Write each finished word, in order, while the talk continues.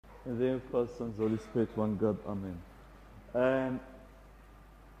In the name of Father, Son, and the Holy Spirit, one God. Amen. And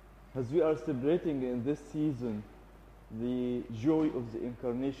as we are celebrating in this season the joy of the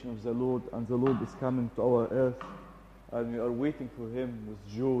incarnation of the Lord, and the Lord is coming to our earth, and we are waiting for Him with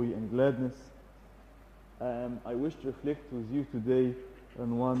joy and gladness, I wish to reflect with you today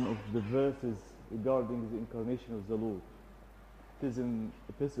on one of the verses regarding the incarnation of the Lord. It is in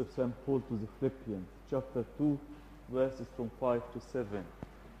the Epistle of St. Paul to the Philippians, chapter 2, verses from 5 to 7.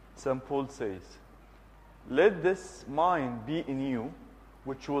 St. Paul says, "Let this mind be in you,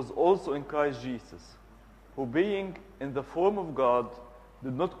 which was also in Christ Jesus, who being in the form of God,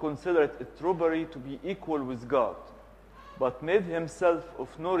 did not consider it a robbery to be equal with God, but made himself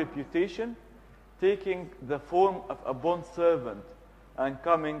of no reputation, taking the form of a bondservant, and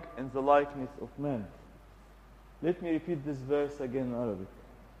coming in the likeness of man." Let me repeat this verse again in Arabic.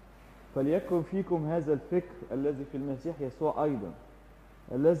 فليكن فيكم هذا الفكر الذي في المسيح يسوع أيضا،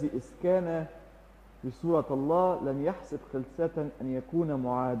 الذي إذ كان بصورة الله لم يحسب خلسة أن يكون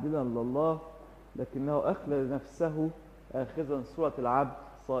معادلا لله، لكنه أخلى نفسه آخذا صورة العبد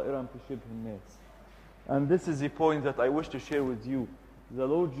صائرا في شبه الناس. And this is the point that I wish to share with you. The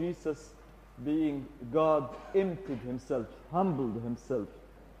Lord Jesus, being God, emptied himself, humbled himself,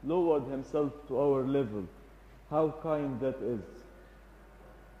 lowered himself to our level. How kind that is.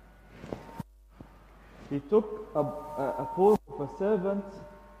 He took a form of a servant.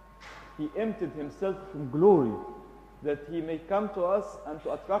 He emptied himself from glory, that he may come to us and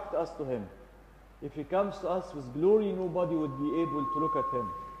to attract us to him. If he comes to us with glory, nobody would be able to look at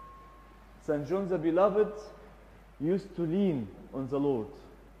him. St. John the Beloved used to lean on the Lord,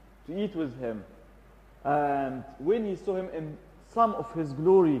 to eat with him. And when he saw him in some of his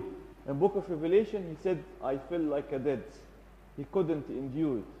glory in Book of Revelation, he said, "I feel like a dead." He couldn't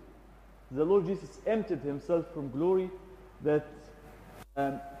endure it. The Lord Jesus emptied himself from glory that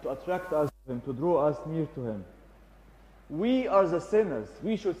to attract us to him, to draw us near to him. We are the sinners.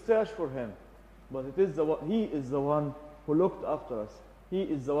 We should search for him. But he is the one who looked after us. He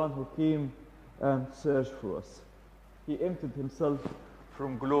is the one who came and searched for us. He emptied himself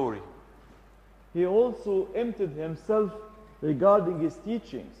from glory. He also emptied himself regarding his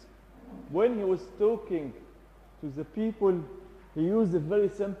teachings. When he was talking to the people, he used a very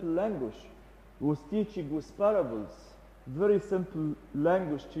simple language. He was teaching with parables. Very simple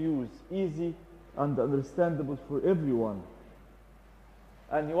language to use, easy and understandable for everyone.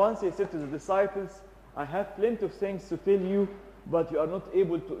 And once he said to the disciples, "I have plenty of things to tell you, but you are not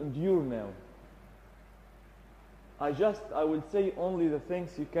able to endure now. I will say only the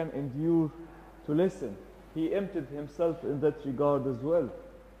things you can endure to listen." He emptied himself in that regard as well.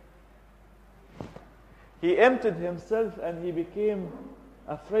 He emptied himself and he became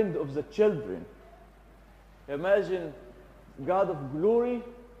a friend of the children. Imagine God of glory,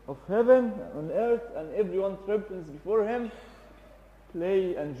 of heaven on earth, and everyone trembles before him,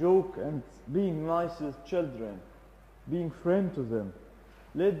 play and joke and being nice with children, being friend to them.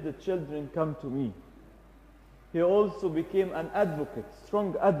 "Let the children come to me." He also became an advocate,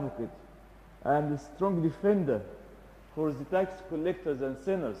 strong advocate, and a strong defender for the tax collectors and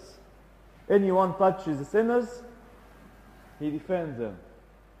sinners. Anyone touches the sinners, he defends them.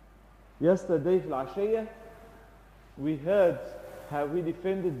 Yesterday في العشية, we heard how he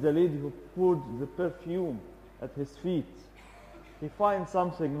defended the lady who poured the perfume at his feet. He finds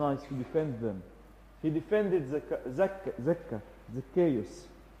something nice to defend them. He defended Zacchaeus.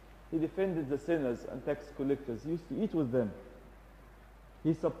 He defended the sinners and tax collectors. He used to eat with them.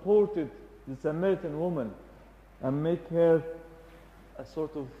 He supported the Samaritan woman and make her a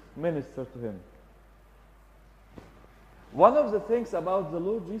sort of minister to him. One of the things about the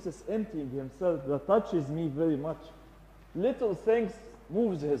Lord Jesus emptying himself that touches me very much, little things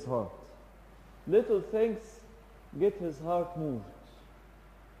moves his heart. Little things get his heart moved.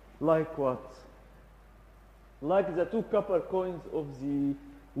 Like what? Like the 2 copper coins of the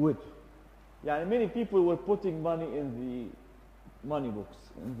widow. Yeah, many people were putting money in the money box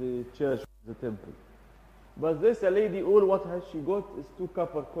in the church, the temple. But this lady, all what has she got is 2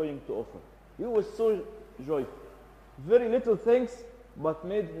 copper coins to offer. He was so joyful. Very little things, but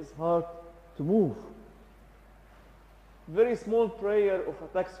made his heart to move. Very small prayer of a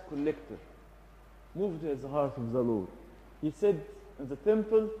tax collector moved his heart of the Lord. He said in the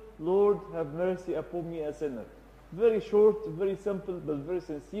temple, "Lord, have mercy upon me, a sinner." Very short, very simple, but very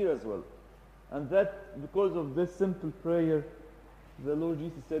sincere as well. And that, because of this simple prayer, the Lord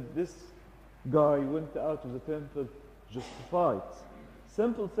Jesus said, "This guy went out of the temple justified."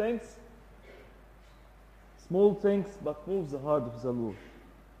 Simple things, small things, but moves the heart of the Lord.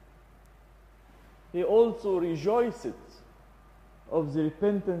 He also rejoiced of the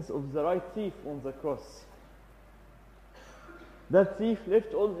repentance of the right thief on the cross. That thief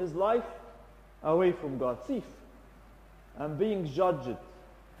lived all his life away from God, thief, and being judged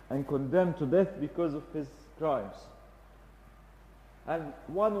and condemned to death because of his crimes. And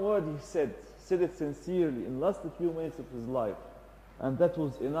one word he said it sincerely in the last few minutes of his life, and that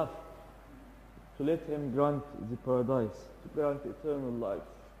was enough to let him grant the paradise, to grant eternal life.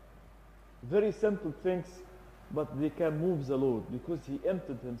 Very simple things, but they can move the Lord because he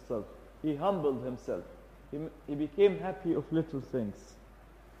emptied himself, he humbled himself, he became happy of little things.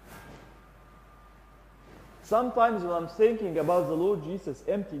 Sometimes when I'm thinking about the Lord Jesus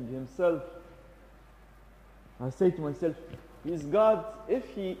emptying himself, I say to myself, He's God. If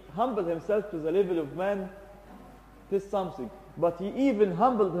he humbled himself to the level of man, it is something. But he even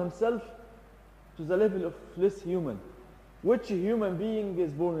humbled himself to the level of less human. Which human being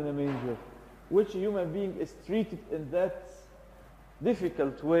is born in a manger? Which human being is treated in that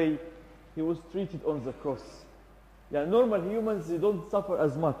difficult way he was treated on the cross? Yeah, normal humans, they don't suffer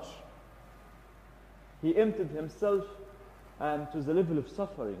as much. He emptied himself and to the level of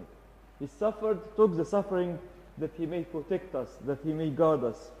suffering. He suffered, took the suffering that he may protect us, that he may guard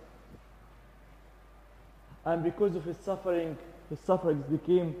us. And because of his sufferings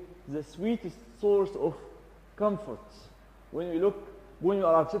became the sweetest source of comfort. When you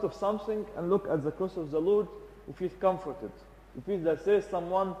are upset of something and look at the cross of the Lord, you feel comforted. You feel that there is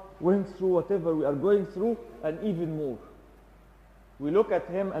someone went through whatever we are going through and even more. We look at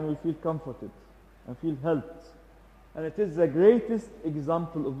him and we feel comforted and feel helped. And it is the greatest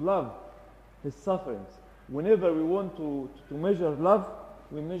example of love, his sufferings. Whenever we want to measure love,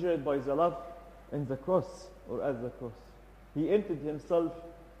 we measure it by the love in the cross or at the cross. He emptied himself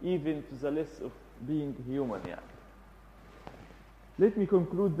even to the less of being human. Yeah. Let me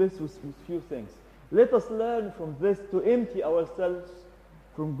conclude this with few things. Let us learn from this to empty ourselves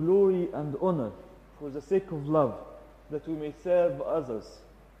from glory and honor for the sake of love, that we may serve others.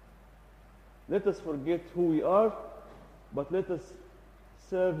 Let us forget who we are, but let us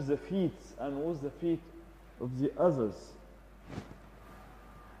serve the feet and wash the feet of the others.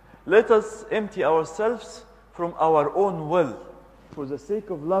 Let us empty ourselves from our own will for the sake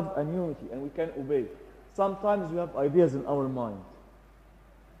of love and unity, and we can obey. Sometimes we have ideas in our mind,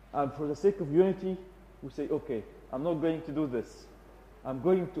 and for the sake of unity, we say, okay, I'm not going to do this. I'm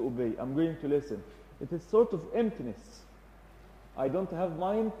going to obey. I'm going to listen. It is sort of emptiness. I don't have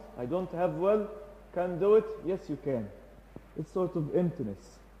mind. I don't have will. Can do it? Yes, you can. It's sort of emptiness.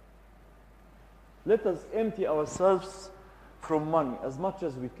 Let us empty ourselves from money as much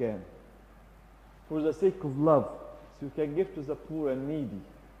as we can for the sake of love, so we can give to the poor and needy.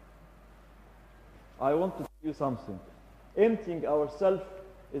 I want to tell you something. Emptying ourselves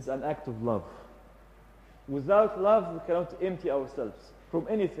is an act of love. Without love, we cannot empty ourselves from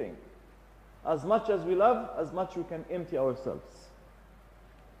anything. As much as we love, as much we can empty ourselves.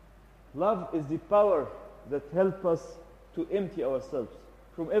 Love is the power that helps us to empty ourselves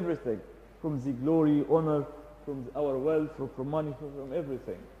from everything, from the glory, honor, from our wealth, from money, from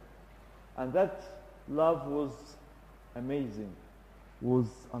everything. And that love was amazing, was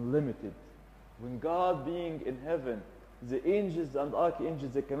unlimited. When God, being in heaven, the angels and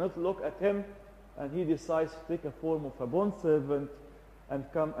archangels, they cannot look at him, and he decides to take a form of a bondservant and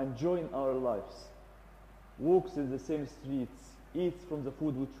come and join our lives. Walks in the same streets, eats from the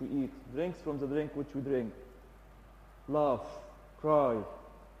food which we eat, drinks from the drink which we drink, laugh, cry,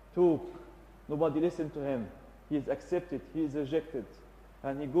 talk. Nobody listened to him. He is accepted, he is rejected.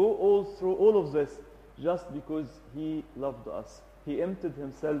 And he go all through all of this just because he loved us. He emptied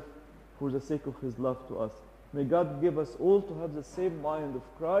himself for the sake of his love to us. May God give us all to have the same mind of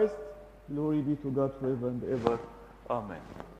Christ. Glory be to God forever and ever. Amen.